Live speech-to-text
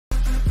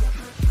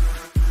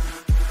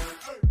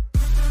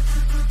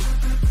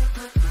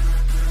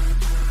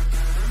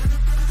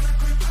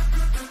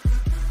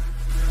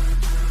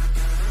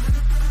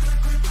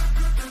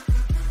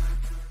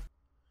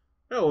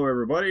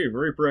everybody?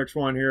 Reaper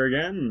X1 here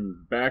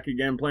again, back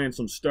again playing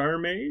some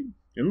Starmade.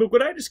 And look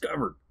what I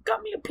discovered.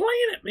 Got me a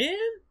planet, man.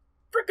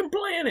 Frickin'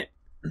 planet.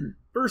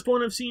 First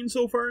one I've seen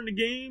so far in the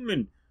game,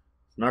 and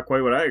it's not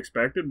quite what I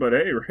expected, but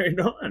hey, right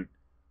on.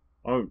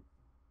 I'll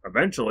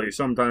eventually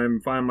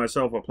sometime find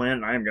myself a planet,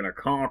 and I am going to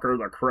conquer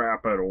the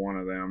crap out of one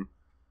of them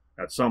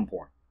at some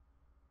point.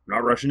 I'm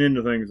not rushing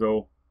into things,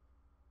 though,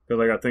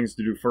 because I got things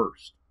to do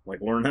first, like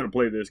learn how to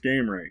play this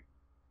game right.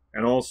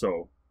 And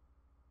also,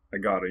 I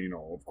gotta,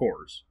 of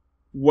course,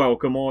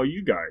 welcome all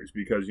you guys,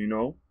 because,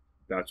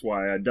 that's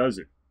why I does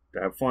it.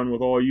 To have fun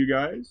with all you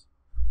guys.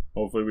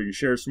 Hopefully we can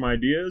share some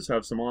ideas,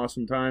 have some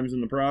awesome times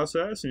in the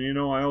process. And,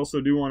 I also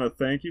do want to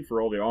thank you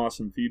for all the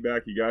awesome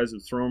feedback you guys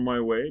have thrown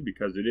my way,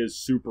 because it is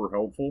super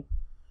helpful.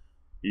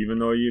 Even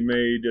though you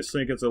may just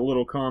think it's a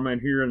little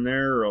comment here and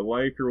there, or a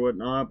like or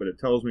whatnot, but it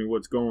tells me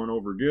what's going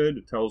over good.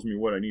 It tells me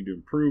what I need to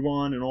improve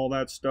on and all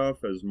that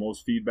stuff, as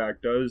most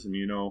feedback does. And,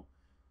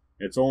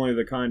 it's only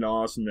the kind of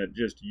awesome that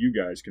just you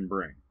guys can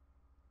bring.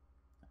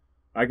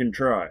 I can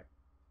try,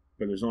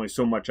 but there's only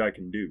so much I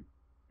can do.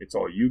 It's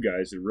all you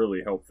guys that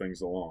really help things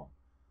along.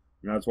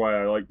 And that's why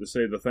I like to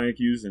say the thank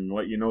yous and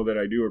let you know that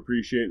I do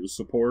appreciate the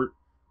support.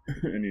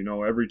 And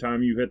every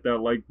time you hit that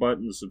like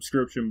button, the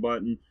subscription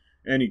button,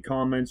 any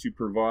comments you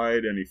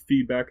provide, any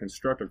feedback,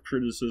 constructive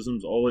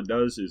criticisms, all it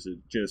does is it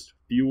just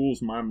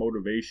fuels my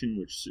motivation,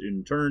 which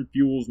in turn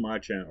fuels my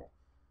channel.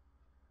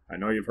 I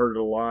know you've heard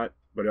it a lot,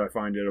 but I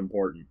find it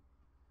important.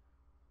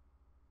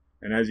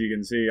 And as you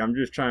can see, I'm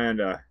just trying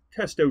to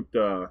test out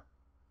the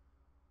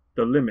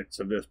limits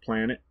of this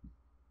planet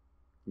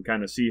and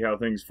kind of see how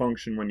things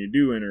function when you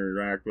do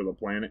interact with a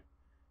planet.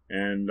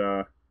 And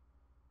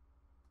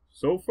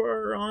so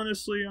far,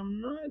 honestly,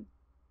 I'm not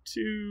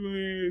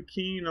too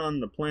keen on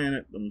the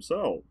planet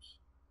themselves.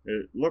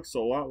 It looks a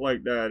lot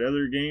like that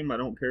other game I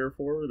don't care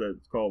for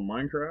that's called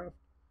Minecraft,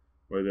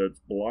 where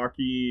it's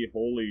blocky,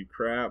 holy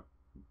crap,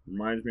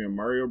 reminds me of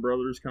Mario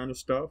Brothers kind of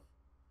stuff.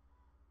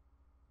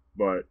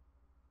 But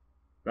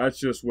that's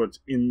just what's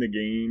in the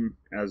game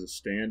as a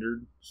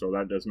standard, so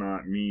that does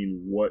not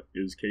mean what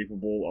is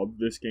capable of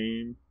this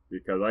game,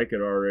 because I could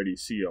already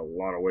see a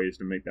lot of ways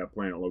to make that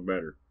planet look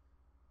better.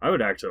 I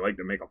would actually like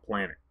to make a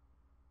planet,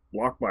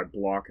 block by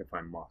block if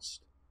I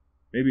must.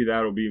 Maybe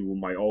that'll be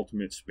my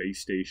ultimate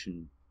space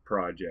station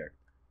project.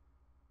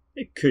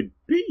 It could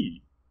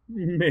be.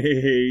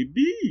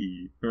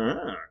 Maybe.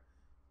 Huh.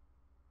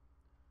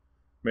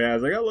 But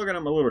as I got looking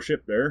at my little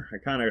ship there, I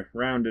kind of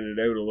rounded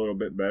it out a little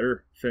bit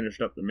better,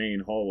 finished up the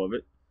main hull of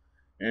it,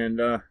 and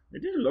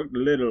it just looked a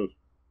little,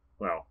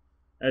 well,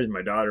 as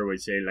my daughter would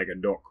say, like a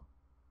duck.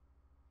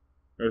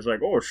 It was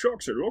like, oh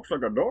shucks, it looks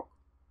like a duck.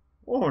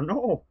 Oh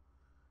no.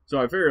 So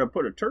I figured I'd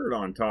put a turret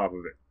on top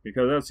of it,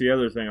 because that's the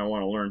other thing I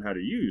want to learn how to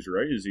use,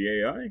 right, is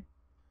the AI.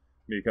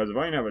 Because if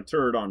I can have a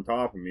turret on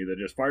top of me that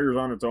just fires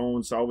on its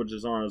own,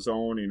 salvages on its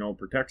own,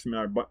 protects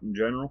my butt in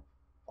general,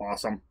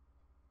 awesome.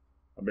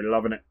 I'll be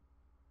loving it.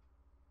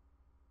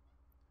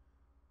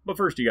 But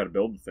first you got to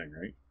build the thing,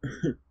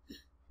 right?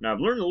 Now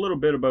I've learned a little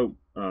bit about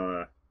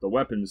the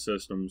weapon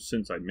system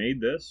since I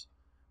made this,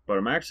 but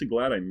I'm actually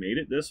glad I made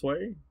it this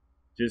way,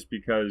 just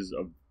because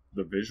of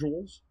the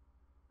visuals.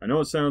 I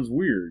know it sounds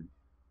weird,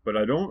 but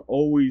I don't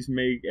always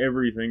make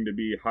everything to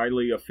be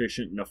highly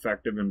efficient and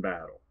effective in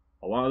battle.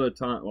 A lot of the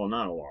time, well,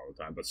 not a lot of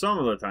the time, but some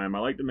of the time I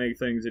like to make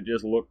things that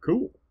just look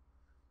cool.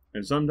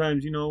 And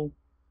sometimes,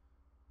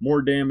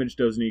 more damage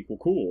doesn't equal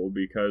cool,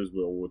 because,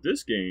 well, with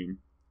this game,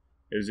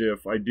 is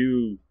if I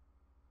do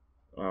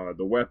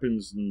the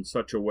weapons in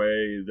such a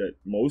way that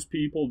most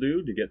people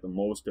do to get the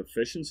most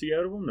efficiency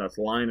out of them, that's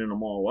lining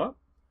them all up,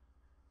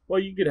 well,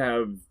 you could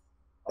have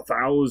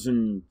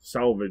 1,000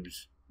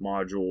 salvage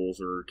modules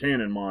or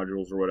cannon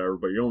modules or whatever,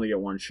 but you only get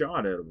one shot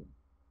out of them.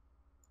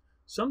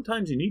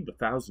 Sometimes you need the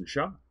 1,000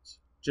 shots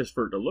just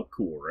for it to look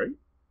cool, right?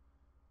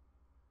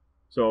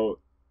 So,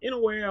 in a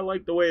way, I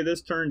like the way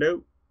this turned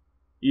out,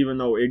 even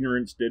though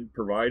ignorance did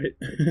provide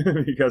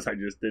it, because I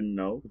just didn't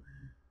know.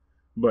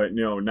 But,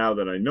 now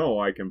that I know,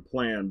 I can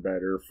plan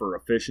better for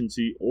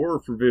efficiency or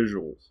for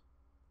visuals.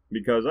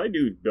 Because I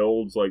do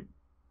builds like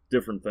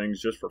different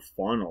things just for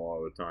fun a lot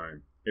of the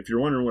time. If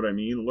you're wondering what I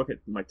mean, look at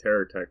my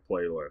TerraTech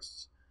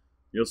playlists.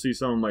 You'll see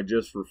some of my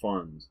just for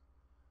funs.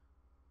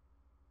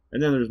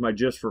 And then there's my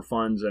just for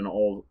funs and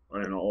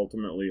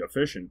ultimately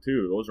efficient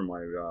too. Those are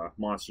my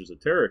Monsters of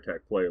TerraTech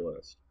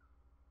playlist.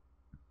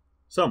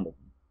 Some of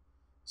them.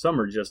 Some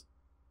are just,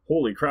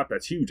 holy crap,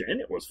 that's huge, and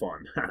it was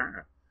fun.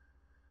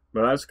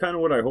 But that's kind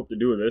of what I hope to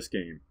do with this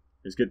game,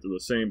 is get to the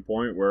same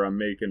point where I'm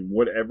making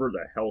whatever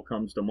the hell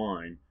comes to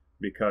mind,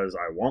 because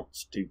I want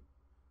to,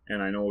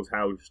 and I know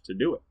how to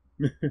do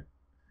it.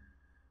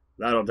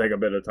 That'll take a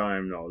bit of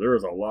time, though. There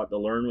is a lot to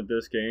learn with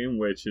this game,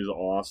 which is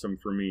awesome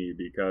for me,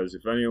 because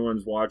if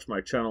anyone's watched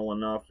my channel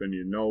enough and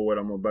you know what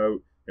I'm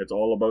about, it's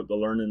all about the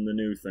learning the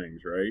new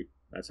things, right?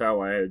 That's how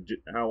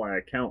I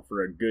account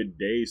for a good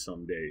day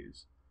some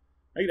days.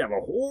 I could have a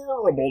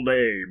horrible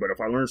day, but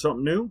if I learn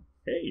something new,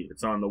 hey,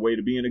 it's on the way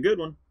to being a good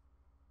one.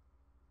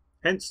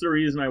 Hence the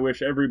reason I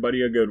wish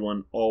everybody a good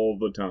one all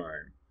the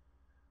time.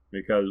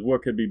 because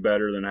what could be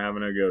better than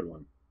having a good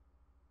one?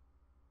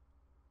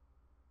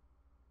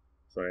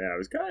 So yeah, I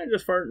was kind of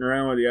just farting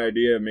around with the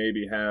idea of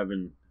maybe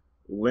having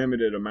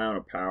limited amount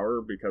of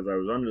power, because I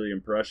was under the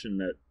impression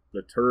that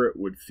the turret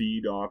would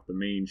feed off the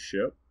main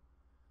ship.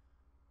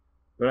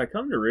 But I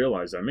come to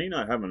realize I may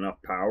not have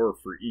enough power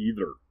for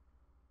either.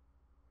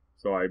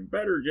 So I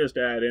better just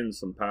add in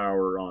some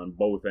power on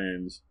both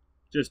ends,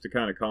 just to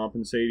kind of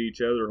compensate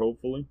each other,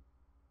 hopefully.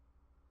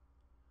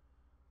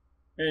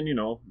 And,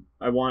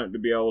 I want it to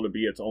be able to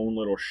be its own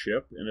little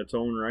ship in its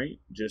own right,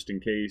 just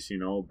in case,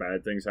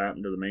 bad things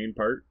happen to the main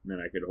part. And then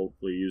I could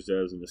hopefully use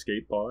that as an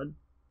escape pod.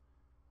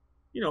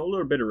 A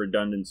little bit of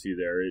redundancy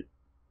there.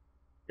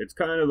 It's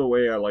kind of the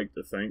way I like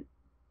to think,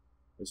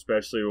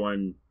 especially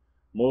when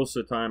most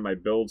of the time I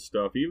build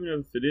stuff, even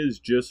if it is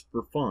just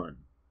for fun,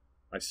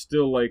 I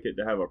still like it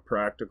to have a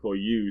practical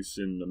use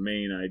in the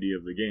main idea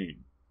of the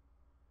game.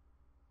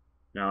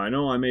 Now, I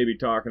know I may be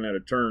talking out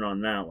of turn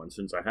on that one,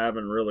 since I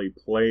haven't really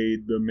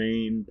played the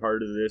main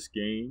part of this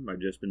game.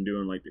 I've just been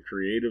doing like the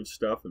creative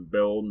stuff and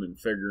building and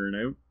figuring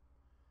out.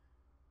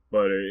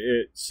 But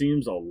it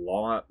seems a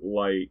lot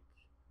like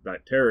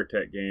that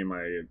Terratech game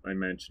I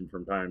mentioned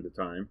from time to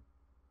time,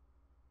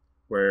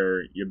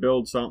 where you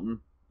build something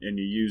and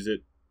you use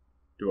it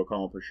to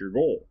accomplish your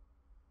goal.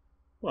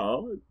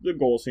 Well, the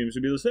goal seems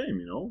to be the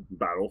same,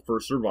 battle for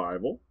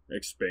survival,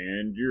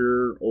 expand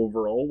your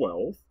overall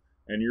wealth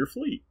and your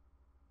fleet.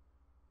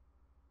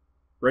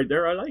 Right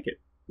there, I like it.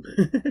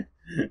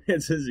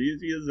 It's as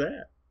easy as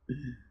that.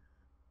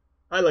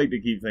 I like to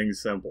keep things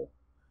simple.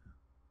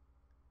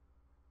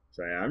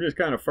 So yeah, I'm just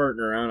kind of farting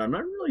around. I'm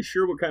not really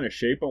sure what kind of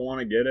shape I want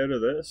to get out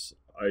of this.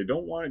 I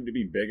don't want it to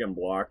be big and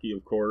blocky,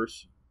 of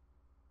course,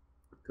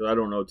 because I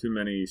don't know too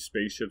many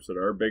spaceships that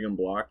are big and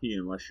blocky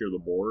unless you're the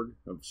Borg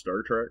of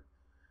Star Trek.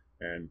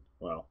 And,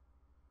 well,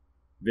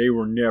 they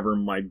were never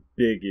my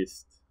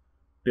biggest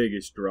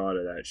draw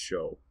to that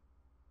show.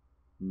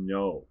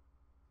 No.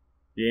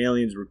 The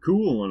aliens were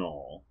cool and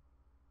all,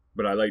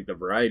 but I liked the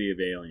variety of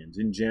aliens.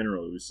 In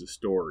general, it was the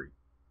story.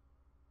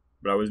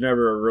 But I was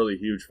never a really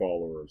huge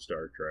follower of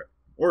Star Trek.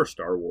 Or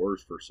Star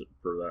Wars, for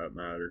that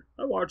matter.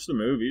 I watched the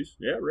movies.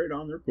 Yeah, right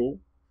on, they're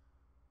cool.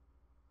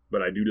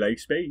 But I do like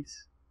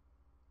space.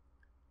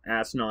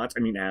 Astronauts.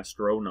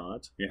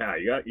 Yeah,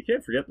 you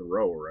can't forget the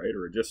row, right?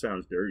 Or it just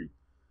sounds dirty.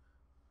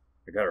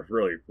 I gotta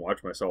really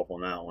watch myself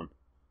on that one.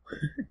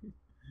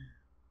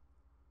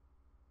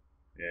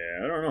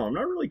 Yeah, I don't know. I'm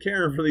not really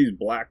caring for these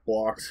black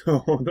blocks.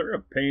 They're a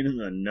pain in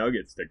the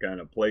nuggets to kind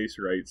of place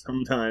right.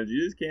 Sometimes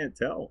you just can't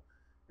tell.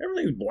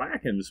 Everything's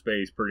black in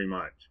space, pretty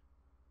much.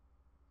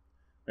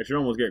 I should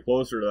almost get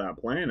closer to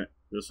that planet,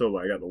 just so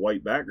I got the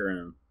white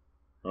background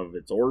of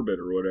its orbit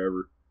or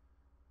whatever.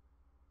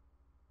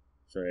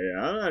 So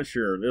yeah, I'm not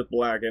sure. This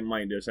black, it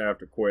might just have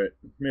to quit.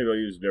 Maybe I'll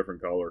use a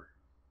different color.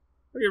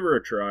 I'll give her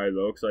a try,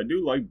 though, because I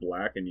do like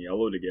black and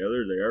yellow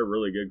together. They are a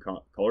really good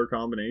color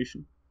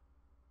combination.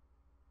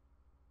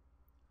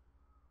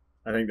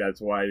 I think that's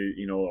why,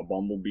 a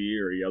bumblebee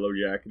or a yellow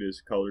jacket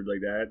is colored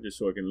like that, just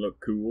so it can look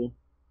cool.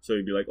 So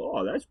you'd be like,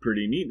 oh, that's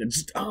pretty neat. And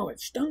oh,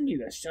 it stung me,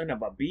 the son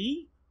of a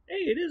bee.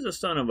 Hey, it is a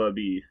son of a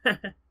bee.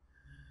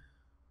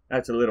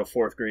 That's a little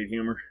 4th grade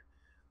humor.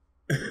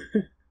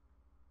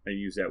 I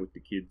use that with the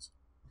kids.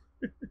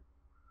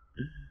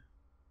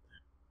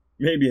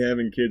 Maybe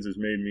having kids has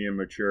made me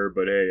immature,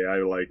 but hey, I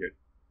like it.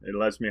 It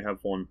lets me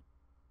have fun.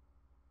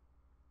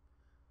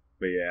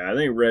 But yeah, I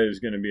think red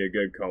is going to be a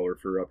good color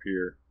for up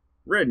here.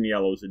 Red and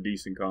yellow is a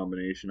decent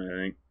combination, I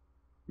think.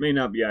 May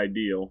not be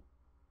ideal.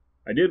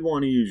 I did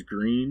want to use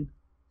green,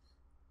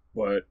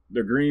 but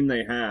the green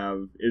they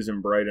have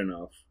isn't bright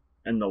enough.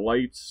 And the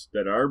lights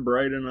that are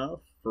bright enough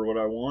for what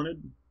I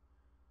wanted,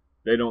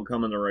 they don't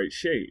come in the right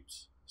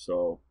shapes.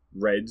 So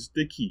red's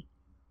the key.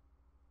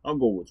 I'll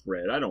go with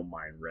red. I don't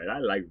mind red. I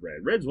like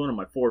red. Red's one of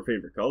my 4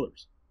 favorite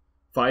colors.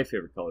 5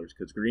 favorite colors,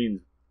 because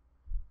green's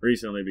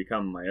recently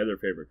become my other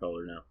favorite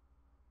color now.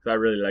 Because I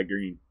really like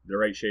green. The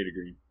right shade of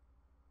green.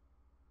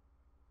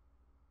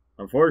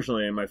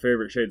 Unfortunately, my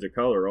favorite shades of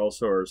color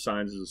also are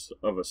signs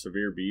of a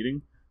severe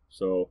beating.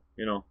 So,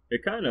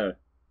 it kind of,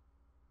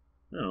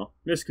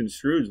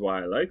 misconstrues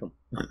why I like them.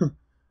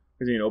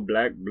 Because,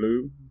 black,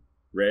 blue,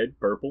 red,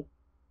 purple,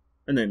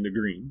 and then the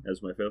green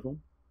as my 5th one.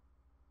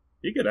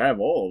 You could have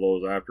all of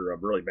those after a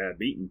really bad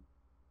beating.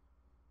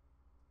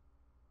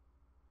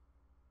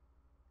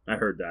 I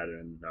heard that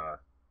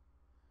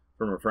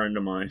from a friend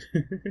of mine.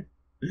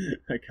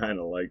 I kind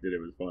of liked it. It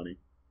was funny.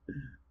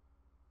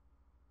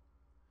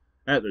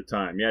 At the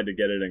time, you had to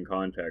get it in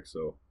context,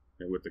 so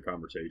with the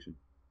conversation.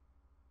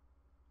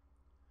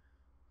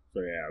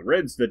 So yeah,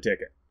 red's the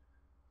ticket.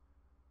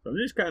 So I'm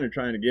just kind of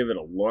trying to give it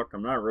a look.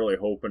 I'm not really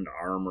hoping to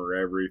armor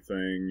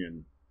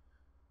everything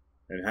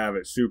and have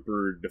it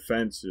super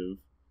defensive.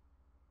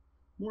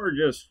 More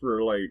just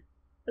for like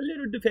a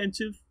little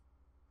defensive,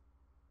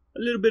 a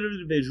little bit of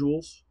the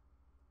visuals,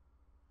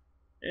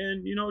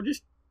 and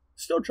just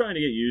still trying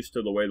to get used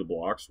to the way the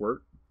blocks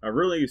work. I'm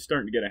really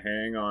starting to get a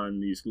hang on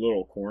these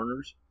little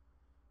corners.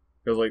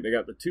 Because, they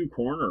got the 2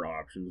 corner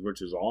options,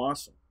 which is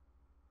awesome.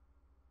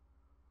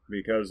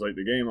 because like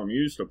the game I'm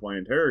used to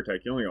playing, Terror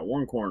Tech, you only got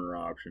one corner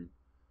option,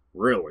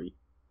 really,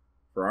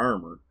 for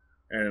armor.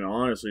 And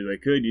honestly, they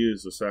could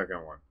use the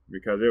second one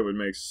because it would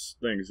make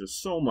things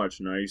just so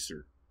much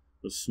nicer.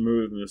 The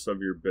smoothness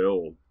of your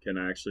build can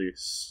actually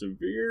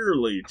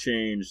severely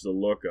change the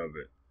look of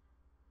it.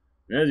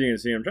 And as you can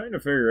see, I'm trying to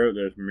figure out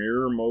this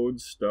mirror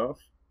mode stuff.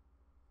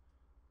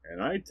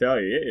 And I tell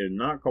you, it is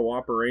not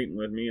cooperating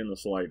with me in the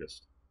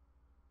slightest.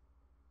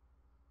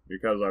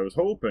 Because I was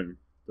hoping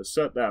to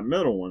set that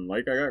middle one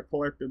like I got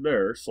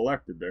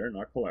selected there,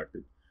 not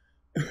collected.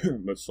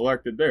 But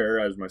selected there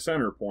as my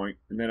center point,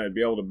 and then I'd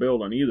be able to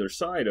build on either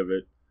side of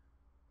it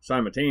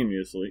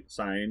simultaneously.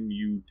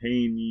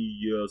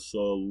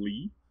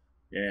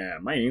 Yeah,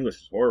 my English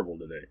is horrible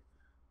today.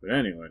 But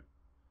anyway,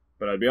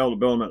 I'd be able to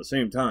build them at the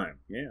same time.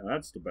 Yeah,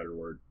 that's the better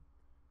word.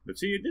 But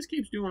see, it just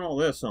keeps doing all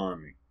this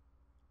on me.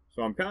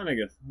 So I'm kind of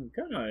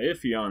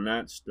iffy on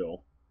that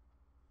still.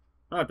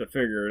 I have to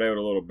figure it out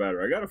a little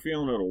better. I got a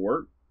feeling it'll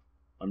work.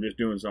 I'm just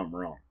doing something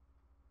wrong.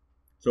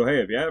 So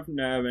hey, if you happen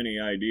to have any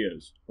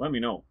ideas, let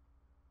me know.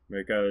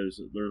 Because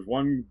there's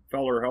one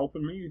feller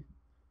helping me.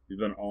 He's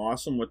been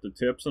awesome with the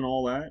tips and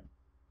all that.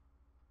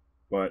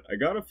 But I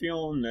got a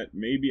feeling that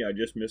maybe I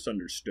just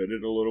misunderstood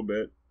it a little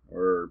bit.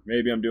 Or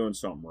maybe I'm doing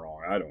something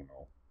wrong. I don't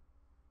know.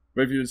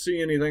 But if you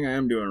see anything I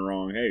am doing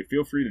wrong, hey,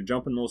 feel free to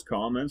jump in those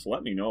comments.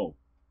 Let me know.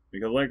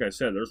 Because like I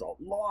said, there's a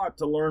lot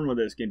to learn with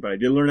this game. But I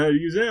did learn how to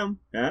use them.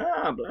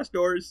 Ah, blast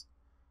doors.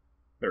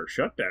 Better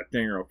shut that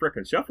thing or I'll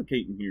frickin'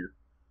 suffocate in here.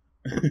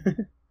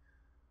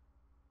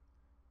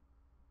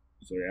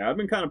 So yeah, I've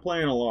been kind of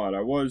playing a lot.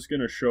 I was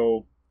going to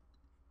show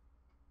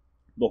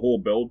the whole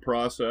build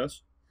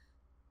process,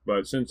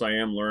 but since I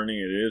am learning,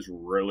 it is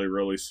really,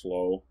 really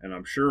slow, and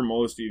I'm sure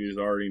most of you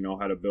already know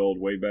how to build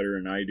way better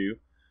than I do.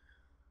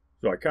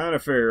 So I kind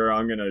of figure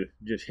I'm going to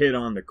just hit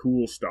on the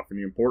cool stuff and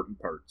the important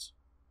parts.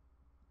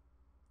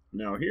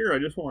 Now here, I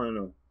just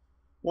wanted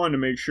to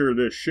make sure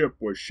this ship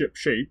was ship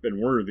shape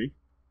and worthy.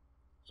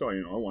 So, I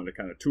wanted to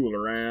kind of tool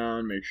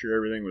around, make sure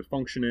everything was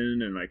functioning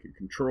and I could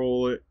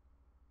control it.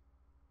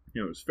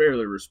 It was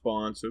fairly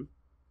responsive.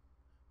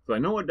 So I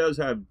know it does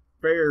have a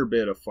fair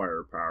bit of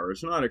firepower.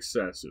 It's not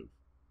excessive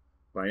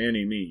by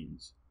any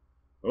means.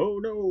 Oh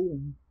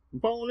no, I'm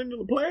falling into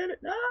the planet.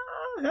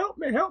 Ah, help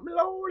me,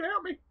 Lord,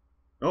 help me.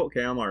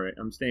 Okay, I'm alright.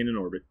 I'm staying in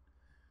orbit.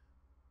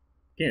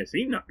 Can't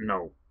see nothing,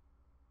 no.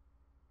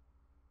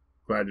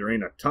 Glad there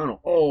ain't a tunnel.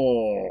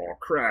 Oh,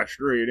 crashed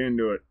right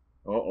into it.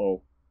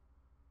 Uh-oh.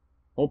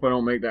 Hope I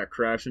don't make that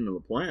crash into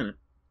the planet.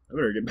 I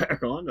better get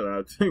back onto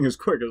that thing as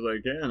quick as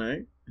I can, eh?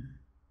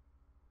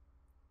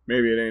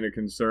 Maybe it ain't a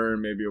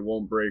concern. Maybe it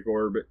won't break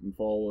orbit and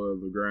fall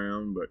to the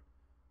ground, but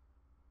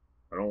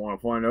I don't want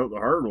to find out the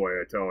hard way,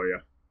 I tell you.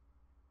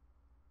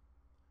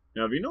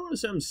 Now, if you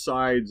notice them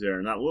sides there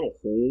and that little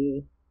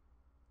hole,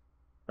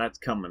 that's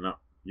coming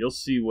up. You'll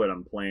see what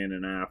I'm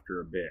planning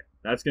after a bit.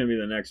 That's going to be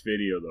the next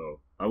video,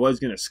 though. I was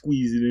going to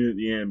squeeze it in at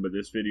the end, but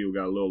this video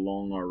got a little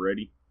long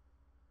already.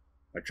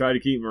 I tried to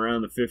keep them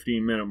around the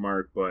 15-minute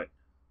mark, but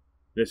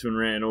this one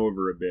ran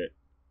over a bit.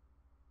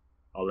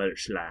 I'll let it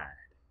slide.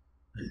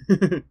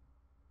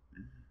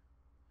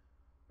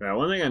 Now,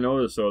 one thing I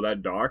noticed, though,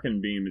 that docking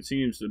beam, it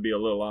seems to be a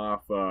little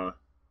off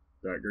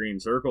that green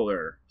circle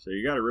there. So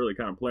you got to really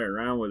kind of play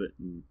around with it.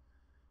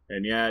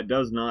 And yeah, it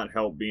does not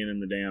help being in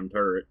the damn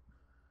turret.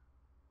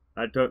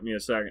 That took me a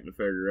second to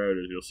figure out,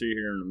 as you'll see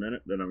here in a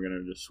minute. Then I'm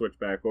going to just switch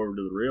back over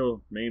to the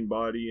real main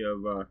body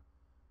of, or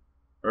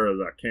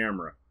the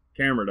camera.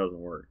 Camera doesn't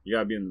work. You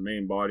got to be in the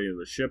main body of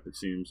the ship, it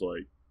seems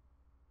like.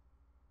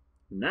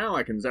 Now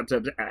I can zap,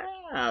 zap, zap.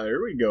 Ah, there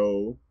we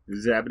go.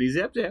 Zappity,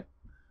 zap, zap.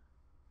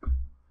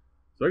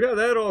 So I got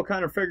that all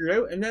kind of figured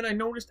out, and then I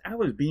noticed I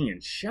was being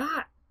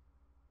shot.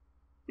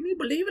 Can you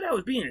believe it? I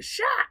was being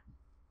shot.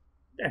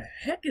 What the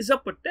heck is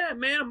up with that,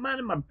 man? I'm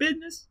minding my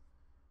business.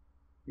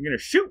 You're going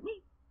to shoot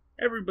me?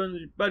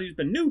 Everybody's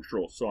been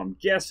neutral, so I'm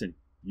guessing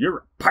you're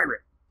a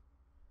pirate.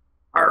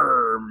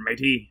 Arr,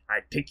 matey, I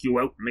take you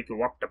out and make you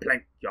walk the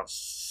plank, you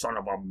son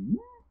of a...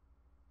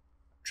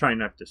 Try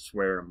not to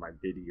swear in my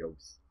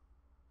videos.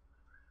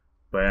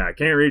 But I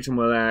can't reach him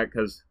with that,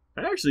 because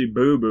I actually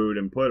boo-booed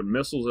and put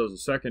missiles as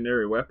a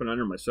secondary weapon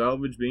under my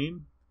salvage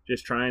beam,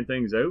 just trying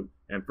things out,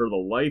 and for the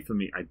life of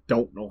me, I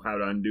don't know how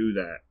to undo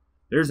that.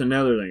 There's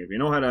another thing. If you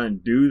know how to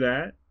undo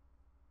that,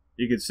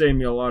 you could save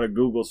me a lot of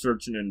Google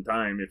searching in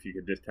time if you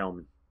could just tell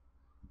me.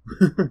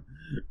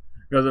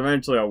 Because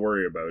eventually I'll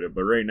worry about it,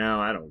 but right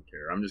now I don't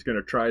care. I'm just going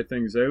to try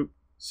things out,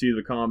 see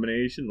the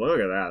combinations. Look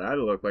at that. That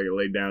looked like it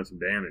laid down some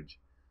damage.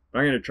 But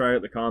I'm going to try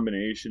out the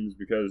combinations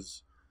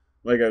because,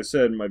 like I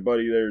said, my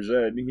buddy there,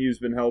 Zed, he's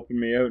been helping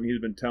me out and he's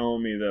been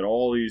telling me that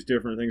all these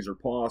different things are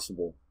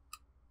possible.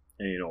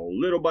 And,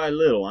 little by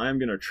little, I'm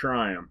going to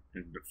try them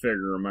and to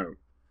figure them out.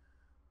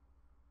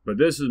 But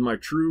this is my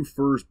true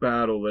first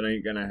battle that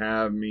ain't going to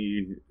have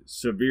me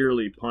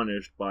severely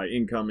punished by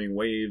incoming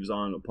waves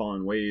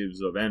upon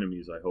waves of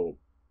enemies, I hope.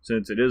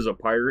 Since it is a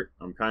pirate,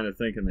 I'm kind of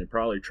thinking they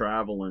probably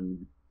travel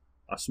in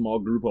a small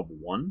group of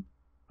 1,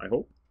 I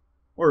hope.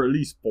 Or at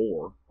least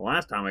 4. The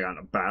last time I got in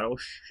a battle,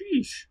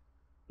 sheesh,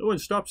 It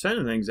wouldn't stop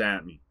sending things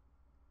at me.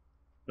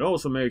 It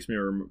also makes me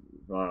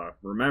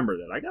remember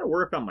that I gotta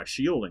work on my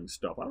shielding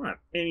stuff. I don't have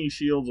any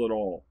shields at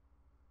all.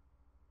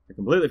 I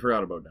completely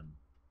forgot about them.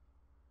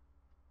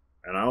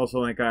 And I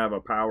also think I have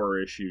a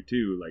power issue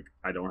too. Like,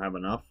 I don't have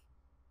enough.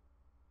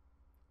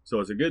 So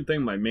it's a good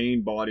thing my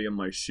main body of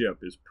my ship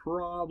is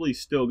probably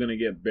still going to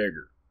get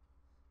bigger.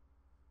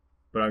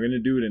 But I'm going to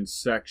do it in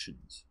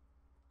sections.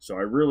 So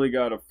I really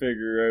got to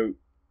figure out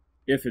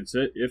if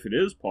it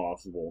is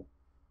possible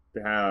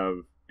to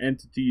have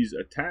entities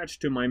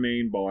attached to my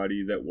main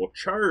body that will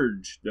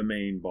charge the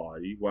main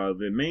body, while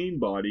the main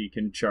body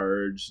can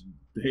charge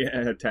the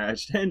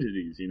attached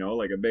entities, you know,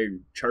 like a big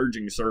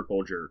charging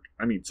circle.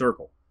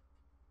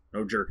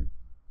 No jerking.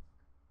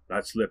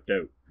 That slipped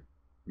out.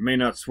 I may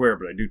not swear,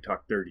 but I do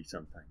talk dirty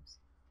sometimes.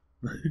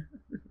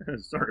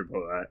 Sorry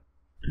about that.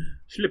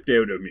 Slipped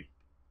out of me.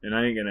 And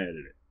I ain't gonna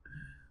edit it.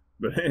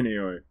 But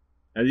anyway,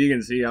 as you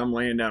can see, I'm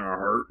laying down a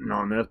hurting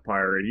on this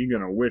pirate. He's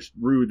gonna wish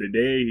rue the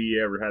day he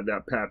ever had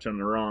that patch on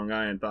the wrong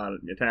eye and thought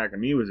attacking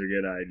me was a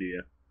good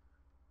idea.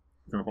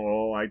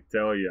 Oh, I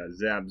tell ya,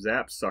 zap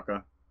zap,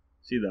 sucker.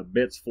 See the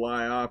bits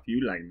fly off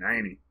you like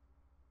 90.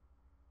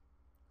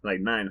 Like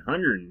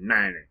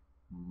 990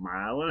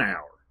 mile an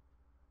hour.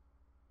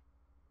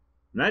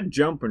 And that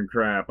jumping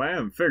crap, I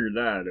haven't figured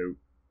that out.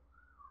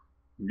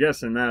 I'm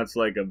guessing that's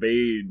like a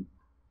evade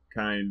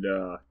kind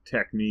of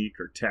technique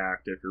or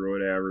tactic or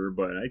whatever,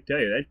 but I tell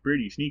you, that's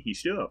pretty sneaky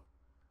stuff.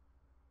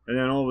 And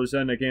then all of a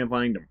sudden I can't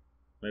find him.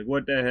 Like,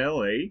 what the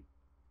hell, eh?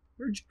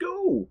 Where'd you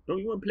go? Don't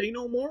you want to play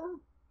no more?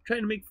 I'm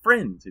trying to make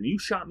friends, and you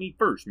shot me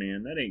first,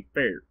 man. That ain't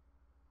fair.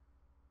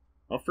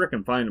 I'll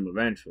frickin' find him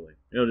eventually.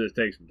 It'll just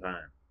take some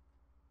time.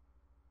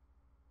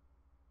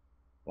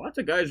 Lots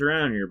of guys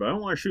around here, but I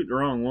don't want to shoot the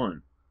wrong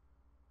one.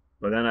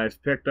 But then I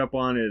picked up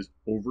on his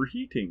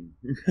overheating.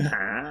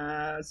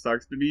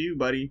 Sucks to be you,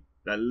 buddy.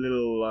 That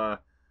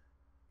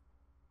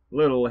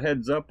little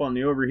heads up on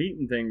the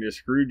overheating thing just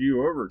screwed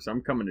you over, because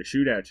I'm coming to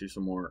shoot at you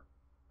some more.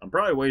 I'm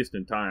probably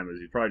wasting time, as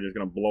he's probably just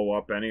going to blow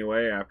up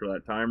anyway after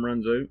that time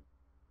runs out.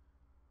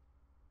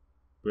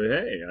 But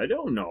hey, I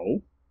don't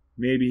know.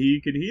 Maybe he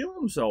could heal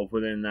himself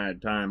within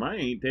that time. I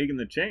ain't taking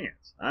the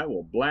chance. I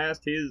will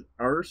blast his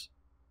arse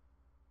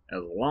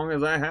as long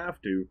as I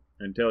have to,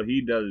 until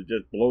he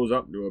just blows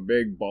up into a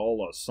big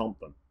ball of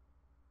something.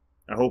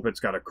 I hope it's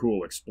got a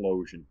cool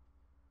explosion.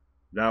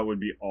 That would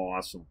be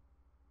awesome.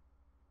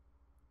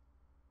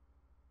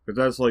 Because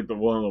that's like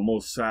one of the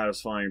most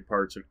satisfying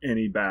parts of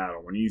any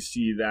battle. When you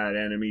see that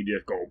enemy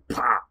just go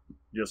pop,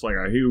 just like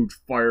a huge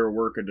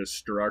firework of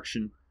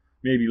destruction.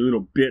 Maybe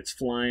little bits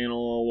flying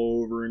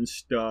all over and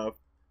stuff.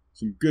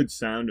 Some good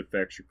sound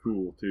effects are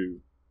cool too.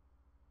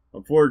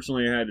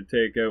 Unfortunately, I had to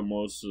take out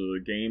most of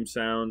the game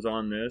sounds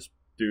on this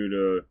due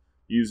to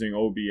using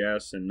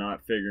OBS and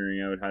not figuring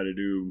out how to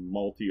do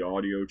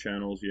multi-audio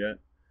channels yet.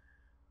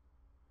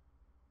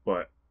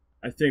 But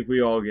I think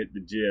we all get the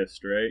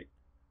gist, right?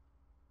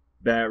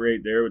 That right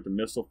there with the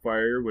missile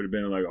fire would have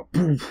been like a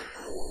boom.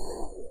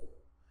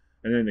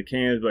 And then the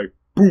cannons like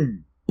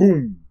boom,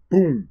 boom,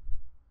 boom.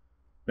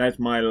 That's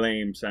my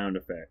lame sound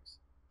effects.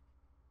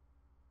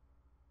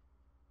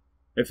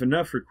 If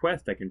enough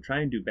request, I can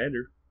try and do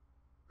better.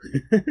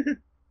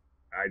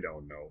 I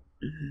don't know.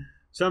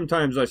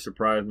 Sometimes I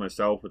surprise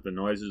myself with the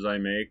noises I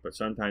make, but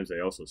sometimes they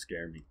also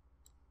scare me.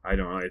 I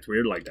don't know, it's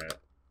weird like that.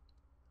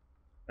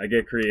 I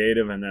get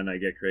creative and then I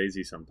get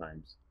crazy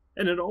sometimes.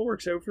 And it all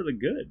works out for the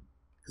good,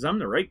 because I'm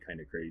the right kind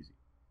of crazy.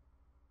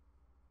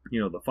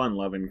 You know, the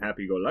fun-loving,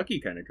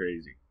 happy-go-lucky kind of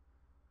crazy.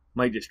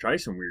 Might just try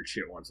some weird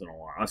shit once in a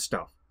while.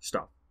 Stuff.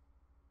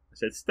 I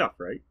said stuff,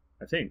 right?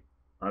 I think.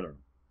 I don't know.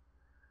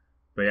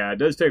 But yeah, it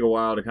does take a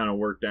while to kind of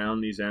work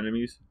down these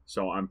enemies,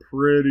 so I'm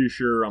pretty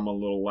sure I'm a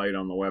little light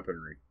on the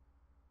weaponry.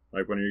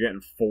 Like when you're getting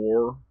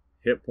 4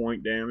 hit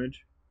point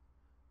damage.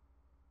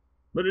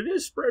 But it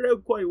is spread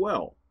out quite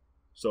well.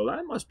 So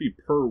that must be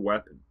per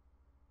weapon.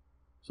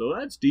 So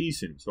that's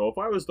decent. So if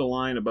I was to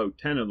line about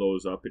 10 of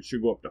those up, it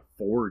should go up to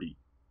 40.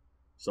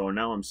 So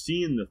now I'm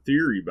seeing the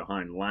theory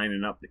behind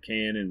lining up the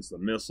cannons, the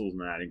missiles,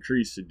 and that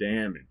increase the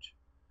damage.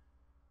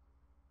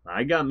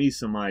 I got me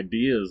some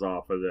ideas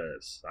off of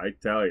this. I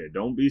tell you,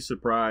 don't be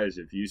surprised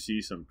if you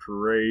see some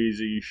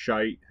crazy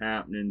shite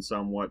happening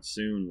somewhat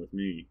soon with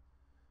me.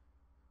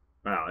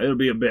 Well, it'll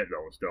be a bit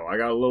though still. I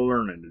got a little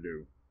learning to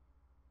do.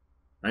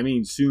 I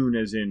mean soon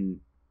as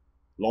in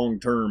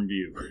long-term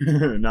view.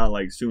 Not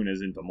like soon as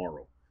in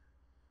tomorrow.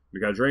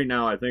 Because right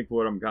now I think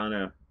what I'm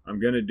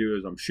gonna do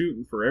is I'm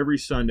shooting for every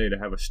Sunday to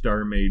have a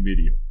Starmade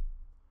video.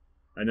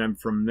 And then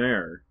from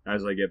there,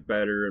 as I get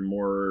better and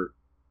more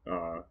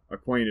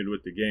acquainted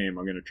with the game,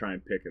 I'm going to try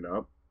and pick it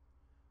up.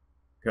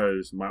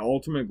 Because my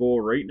ultimate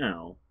goal right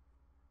now,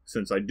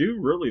 since I do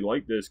really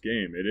like this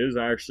game, it is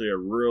actually a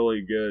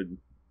really good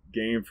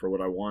game for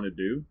what I want to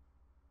do,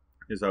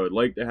 is I would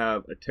like to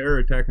have a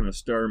Terra Tech and a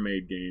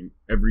Starmade game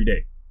every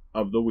day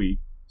of the week,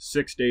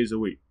 6 days a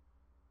week.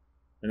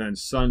 And then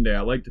Sunday,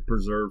 I like to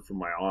preserve for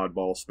my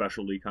oddball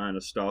specialty kind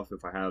of stuff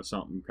if I have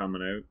something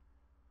coming out.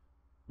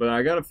 But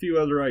I got a few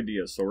other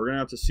ideas, so we're going to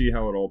have to see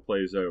how it all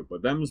plays out.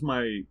 But them's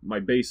my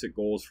basic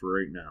goals for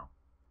right now.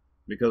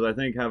 Because I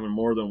think having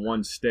more than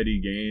one steady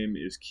game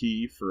is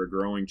key for a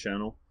growing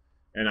channel.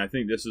 And I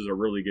think this is a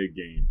really good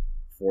game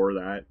for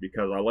that,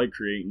 because I like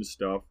creating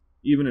stuff,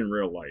 even in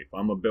real life.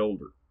 I'm a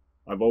builder.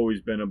 I've always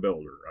been a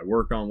builder. I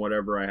work on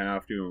whatever I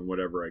have to and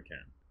whatever I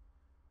can.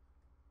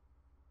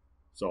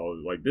 So,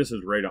 like, this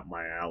is right up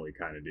my alley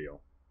kind of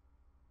deal.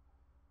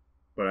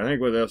 But I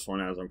think with this one,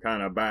 as I'm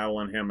kind of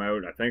battling him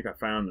out, I think I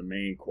found the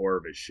main core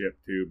of his ship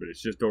too, but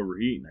it's just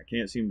overheating. I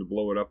can't seem to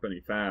blow it up any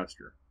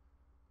faster.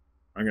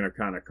 I'm going to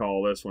kind of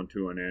call this one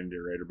to an end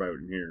right about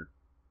in here.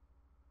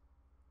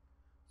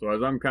 So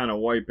as I'm kind of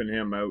wiping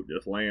him out,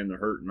 just laying the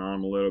hurting on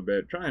him a little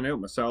bit, trying out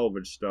my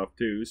salvage stuff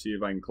too, see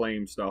if I can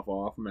claim stuff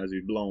off him as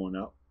he's blowing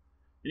up.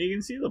 And you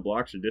can see the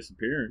blocks are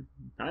disappearing.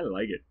 I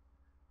like it.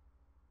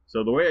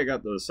 So the way I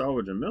got the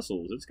salvage and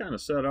missiles, it's kind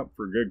of set up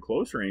for good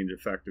close range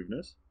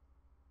effectiveness.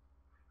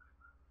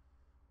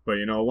 But,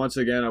 you know, once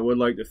again, I would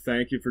like to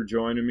thank you for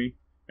joining me.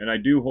 And I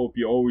do hope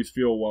you always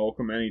feel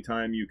welcome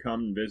anytime you come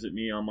and visit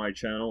me on my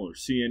channel or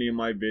see any of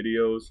my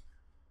videos.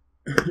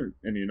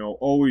 And, you know,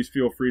 always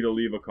feel free to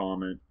leave a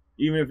comment.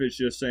 Even if it's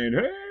just saying,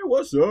 hey,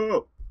 what's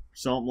up?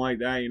 Something like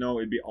that, you know,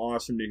 it'd be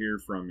awesome to hear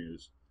from you.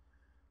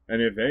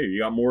 And if, hey,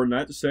 you got more than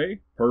that to say,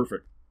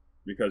 perfect.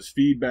 Because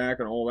feedback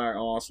and all that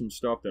awesome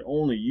stuff that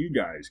only you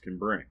guys can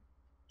bring.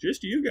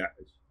 Just you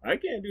guys. I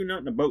can't do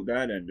nothing about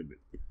that end of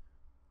it.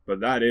 But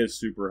that is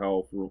super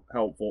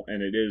helpful,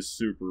 and it is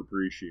super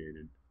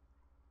appreciated.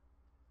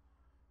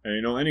 And,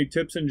 you know, any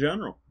tips in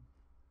general?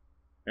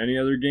 Any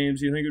other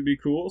games you think would be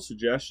cool?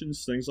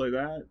 Suggestions, things like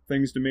that?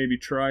 Things to maybe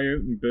try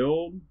out and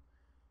build?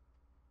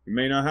 It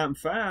may not happen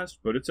fast,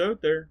 but it's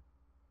out there.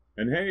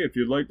 And hey, if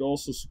you'd like to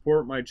also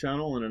support my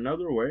channel in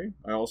another way,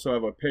 I also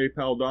have a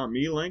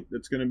paypal.me link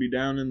that's going to be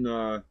down in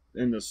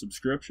the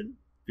subscription.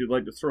 If you'd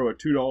like to throw a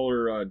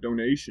 $2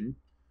 donation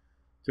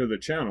to the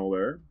channel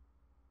there.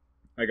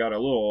 I got a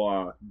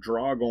little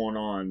draw going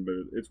on,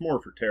 but it's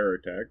more for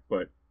TerraTech,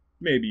 but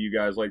maybe you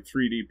guys like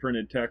 3D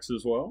printed techs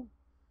as well.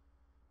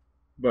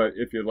 But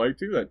if you'd like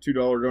to, that $2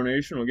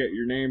 donation will get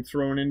your name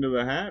thrown into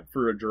the hat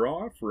for a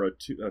draw for a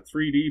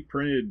 3D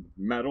printed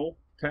metal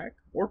tech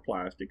or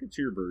plastic. It's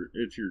your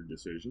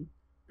decision,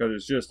 because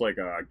it's just like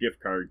a gift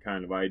card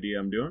kind of idea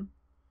I'm doing.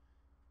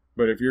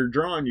 But if you're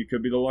drawn, you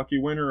could be the lucky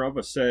winner of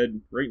a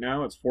said, right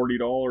now it's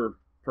 $40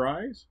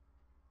 prize.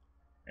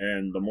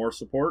 And the more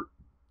support,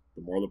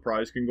 the more the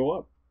prize can go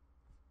up.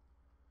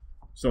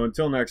 So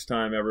until next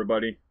time,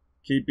 everybody,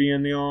 keep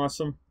being the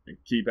awesome and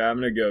keep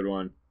having a good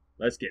one.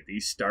 Let's get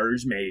these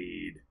stars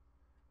made.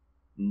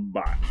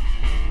 Bye.